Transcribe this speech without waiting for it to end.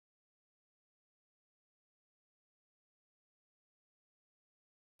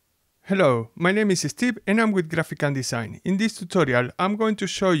Hello, my name is Steve and I'm with Graphic&Design. In this tutorial, I'm going to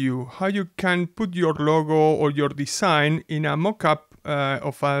show you how you can put your logo or your design in a mockup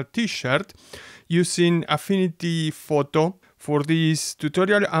of a t-shirt using Affinity Photo. For this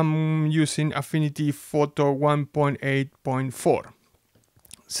tutorial, I'm using Affinity Photo 1.8.4.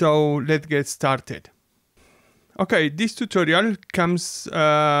 So let's get started. Okay, this tutorial comes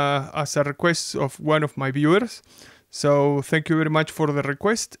as a request of one of my viewers. So thank you very much for the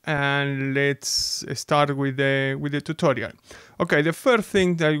request, and let's start with the tutorial. Okay, the first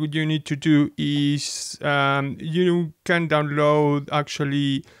thing that you need to do is you can download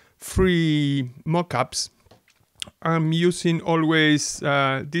actually free mockups. I'm using always,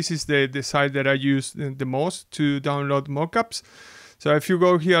 this is the site that I use the most to download mockups. So if you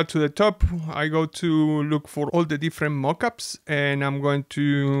go here to the top, I go to look for all the different mockups, and I'm going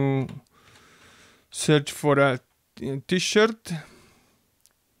to search for a t-shirt,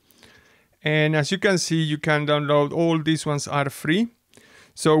 and as you can see, you can download all these ones are free.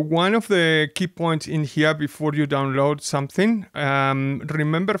 So one of the key points in here before you download something,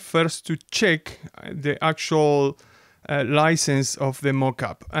 remember first to check the actual license of the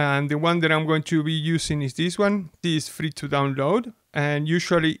mockup, and the one that I'm going to be using is this one. This is free to download, and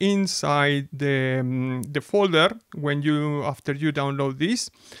usually inside the folder, after you download this,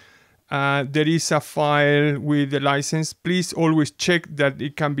 there is a file with the license. Please always check that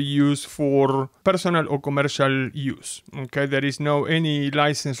it can be used for personal or commercial use. Okay, there is no any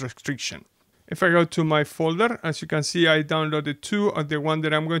license restriction. If I go to my folder, as you can see, I downloaded two. The one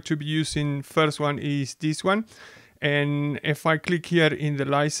that I'm going to be using first one is this one. And if I click here in the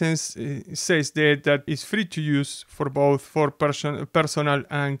license, it says that it's free to use for both for personal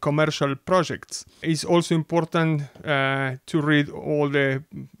and commercial projects. It's also important to read all the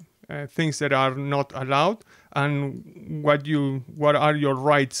things that are not allowed and what are your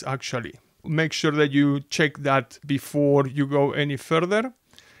rights actually. Make sure that you check that before you go any further.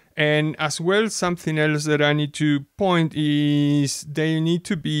 And as well, something else that I need to point is they need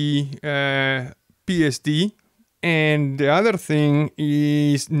to be PSD. And the other thing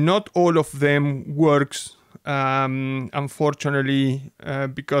is not all of them works, unfortunately,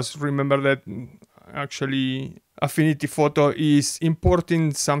 because remember that actually Affinity Photo is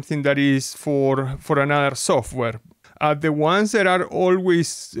importing something that is for another software. The ones that are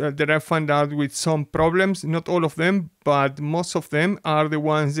always, that I found out with some problems, not all of them, but most of them are the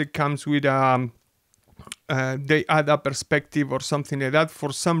ones that comes with, they add a perspective or something like that.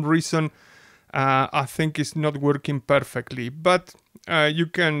 For some reason, I think it's not working perfectly, but you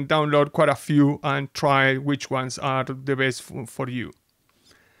can download quite a few and try which ones are the best for you.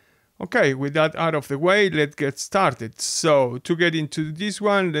 Okay, with that out of the way, let's get started. So to get into this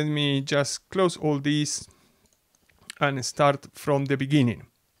one, let me just close all these and start from the beginning.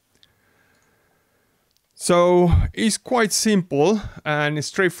 So it's quite simple and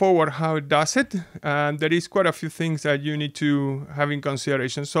straightforward how it does it. And there is quite a few things that you need to have in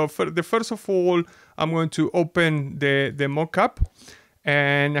consideration. So first of all, I'm going to open the mockup.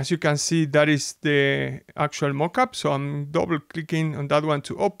 And as you can see, that is the actual mockup. So I'm double clicking on that one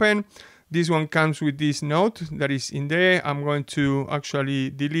to open. This one comes with this note that is in there. I'm going to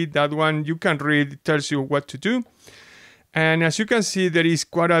actually delete that one. You can read, it tells you what to do. And as you can see, there is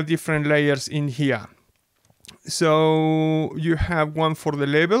quite a different layers in here. So you have one for the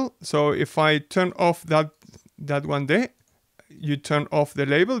label. So if I turn off that one there, you turn off the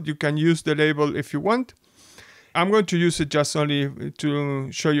label. You can use the label if you want. I'm going to use it just only to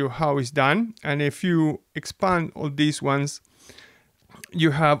show you how it's done. And if you expand all these ones,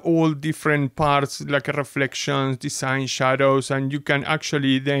 you have all different parts like reflections, design, shadows, and you can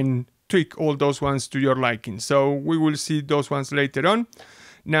actually then tweak all those ones to your liking. So we will see those ones later on.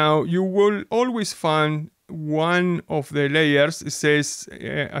 Now you will always find one of the layers. It says,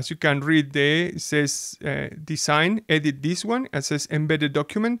 as you can read there, it says design, edit this one. It says embedded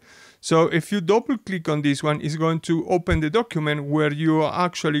document. So if you double click on this one, it's going to open the document where you are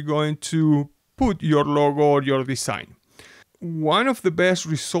actually going to put your logo or your design. One of the best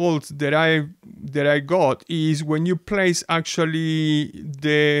results that I got is when you place actually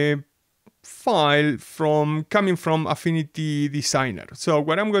the file coming from Affinity Designer. So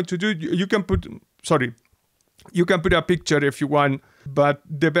what I'm going to do, you can put a picture if you want, but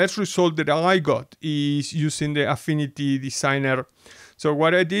the best result that I got is using the Affinity Designer. So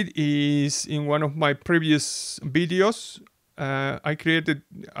what I did is, in one of my previous videos, I created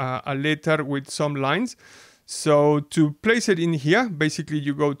a letter with some lines. So to place it in here, basically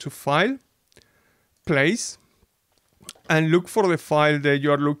you go to File, Place, and look for the file that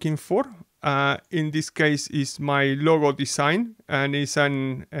you're looking for. in this case is my logo design, and it's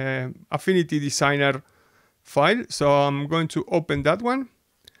an Affinity Designer file. So I'm going to open that one,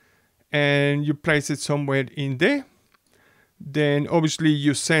 and you place it somewhere in there. Then obviously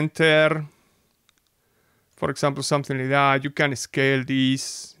you center, for example, something like that. You can scale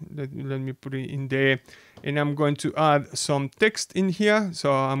this. Let me put it in there. And I'm going to add some text in here.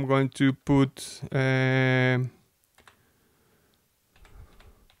 So I'm going to put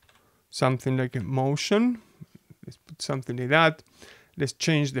something like a motion. Let's put something like that. Let's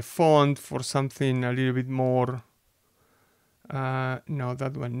change the font for something a little bit more. No,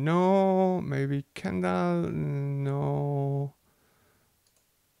 that one, no. Maybe candle, no.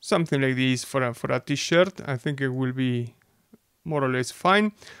 Something like this for a t-shirt. I think it will be more or less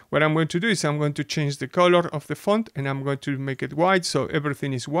fine. What I'm going to do is I'm going to change the color of the font, and I'm going to make it white, so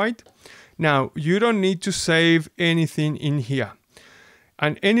everything is white. Now, you don't need to save anything in here.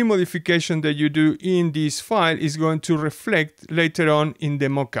 And any modification that you do in this file is going to reflect later on in the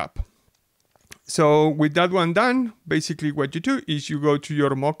mockup. So with that one done, basically what you do is you go to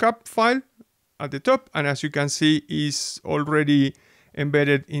your mockup file at the top, and as you can see, is already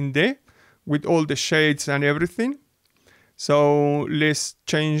embedded in there with all the shades and everything. So let's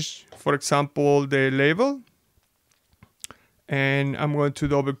change, for example, the label. And I'm going to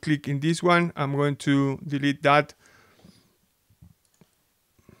double click in this one. I'm going to delete that.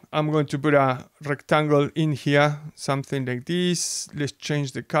 I'm going to put a rectangle in here, something like this. Let's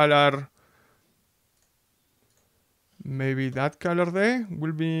change the color. Maybe that color there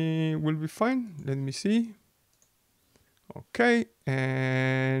will be fine. Let me see. Okay,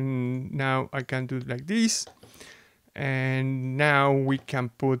 and now I can do it like this. And now we can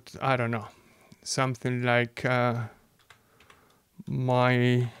put, I don't know, something like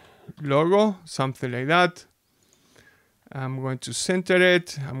my logo, something like that. I'm going to center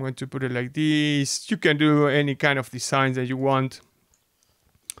it. I'm going to put it like this. You can do any kind of designs that you want.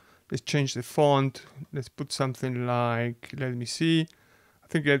 Let's change the font. Let's put something like, let me see. I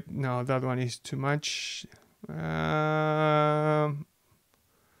think no, that one is too much.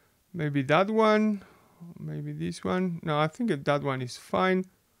 Maybe that one. Maybe this one. No, I think that one is fine.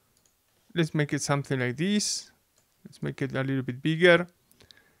 Let's make it something like this. Let's make it a little bit bigger.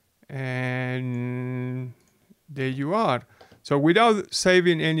 And there you are. So without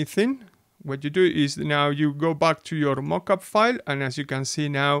saving anything, what you do is now you go back to your mockup file, and as you can see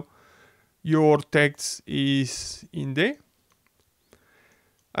now, your text is in there.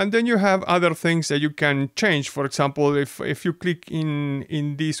 And then you have other things that you can change. For example, if you click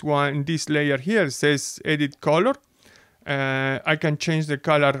in this one, this layer here, it says edit color. I can change the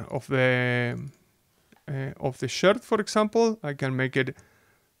color of the shirt, for example. I can make it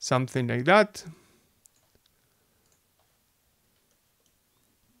something like that.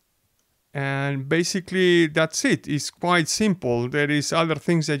 And basically that's it. It's quite simple. There is other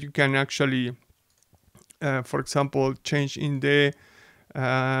things that you can actually, for example, change in the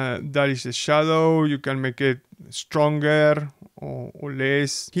that is the shadow. You can make it stronger or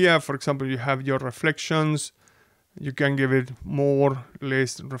less. Here, for example, you have your reflections. You can give it more,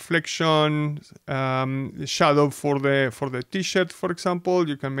 less reflection. The shadow for the t-shirt, for example,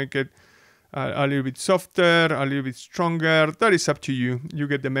 you can make it a little bit softer, a little bit stronger. That is up to you. You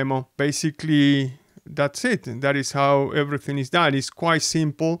get the memo. Basically, that's it. That is how everything is done. It's quite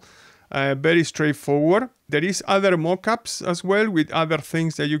simple, very straightforward. There is other mockups as well with other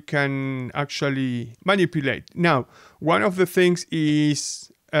things that you can actually manipulate. Now, one of the things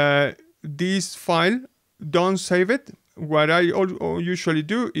is this file, don't save it. What I usually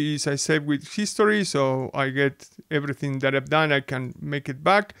do is I save with history, so I get everything that I've done. I can make it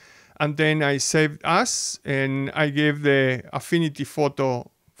back. And then I saved as, and I gave the Affinity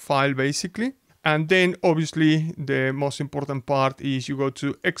Photo file basically. And then obviously the most important part is you go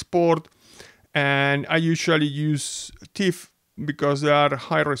to export, and I usually use TIFF because they are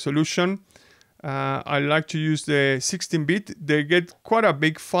high resolution. I like to use the 16-bit. They get quite a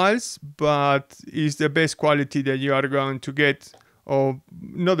big files, but it's the best quality that you are going to get, or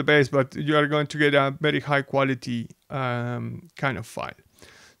not the best, but you are going to get a very high quality kind of file.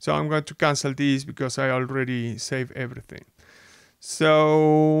 So I'm going to cancel this because I already saved everything.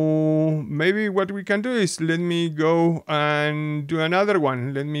 So maybe what we can do is let me go and do another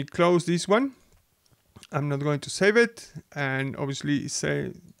one. Let me close this one. I'm not going to save it, and obviously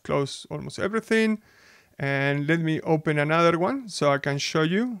say close almost everything. And let me open another one so I can show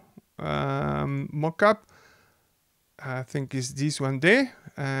you mockup. I think it's this one there,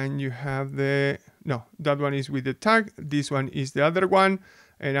 and you have no, that one is with the tag. This one is the other one.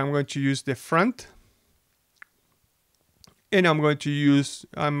 And I'm going to use the front. and I'm going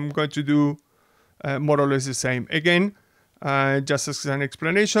to do more or less the same. Again, just as an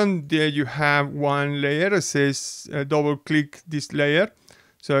explanation, there you have one layer. It says double click this layer.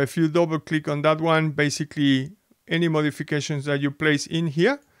 So if you double click on that one, basically any modifications that you place in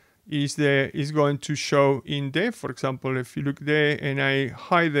here is going to show in there. For example, if you look there and I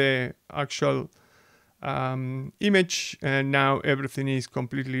hide the actual image, and now everything is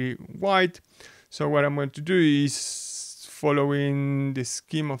completely white. So what I'm going to do is, following the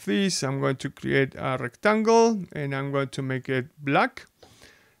scheme of this, I'm going to create a rectangle and I'm going to make it black.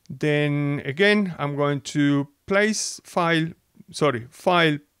 Then again, I'm going to file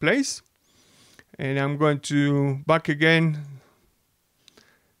place, and I'm going to back again,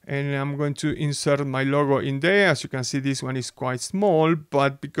 and I'm going to insert my logo in there. As you can see, this one is quite small,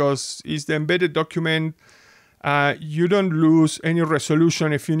 but because it's the embedded document, you don't lose any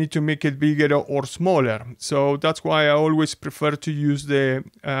resolution if you need to make it bigger or smaller. So that's why I always prefer to use the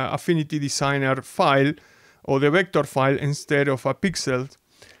Affinity Designer file or the vector file instead of a pixel.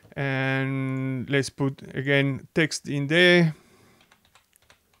 And let's put again text in there.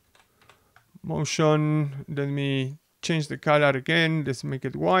 Motion, let me change the color again. Let's make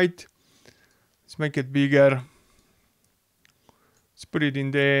it white. Let's make it bigger. Let's put it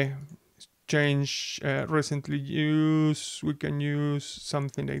in there. Change recently used. We can use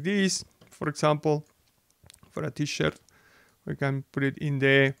something like this, for example, for a t-shirt. We can put it in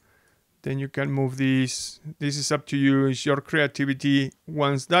there. Then you can move this. This is up to you. It's your creativity.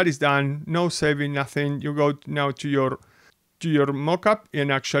 Once that is done, no saving, nothing. You go now to your mockup,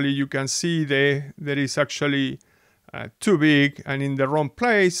 and actually you can see there is actually too big and in the wrong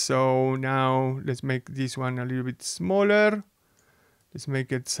place. So now let's make this one a little bit smaller. Let's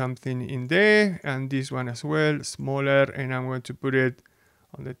make it something in there, and this one as well, smaller, and I'm going to put it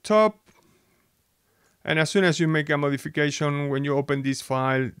on the top. And as soon as you make a modification, when you open this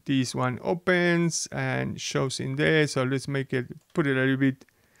file, this one opens and shows in there. So let's put it a little bit,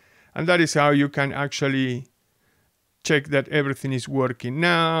 and that is how you can actually check that everything is working.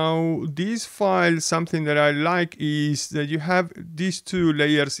 Now, this file, something that I like is that you have these two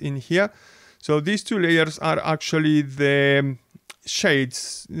layers in here. So these two layers are actually the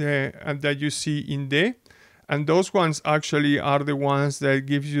shades that you see in there. And those ones actually are the ones that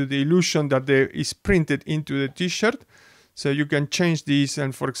gives you the illusion that there is printed into the t-shirt. So you can change this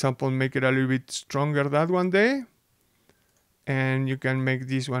and, for example, make it a little bit stronger, that one there. And you can make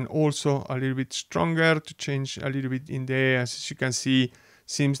this one also a little bit stronger to change a little bit in there. As you can see,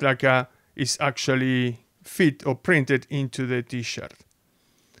 seems like it's actually fit or printed into the t-shirt.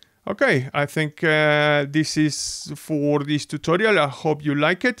 Okay, I think this is for this tutorial. I hope you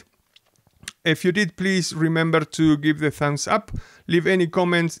like it. If you did, please remember to give the thumbs up. Leave any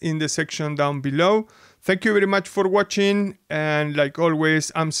comments in the section down below. Thank you very much for watching, and like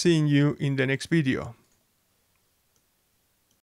always, I'm seeing you in the next video.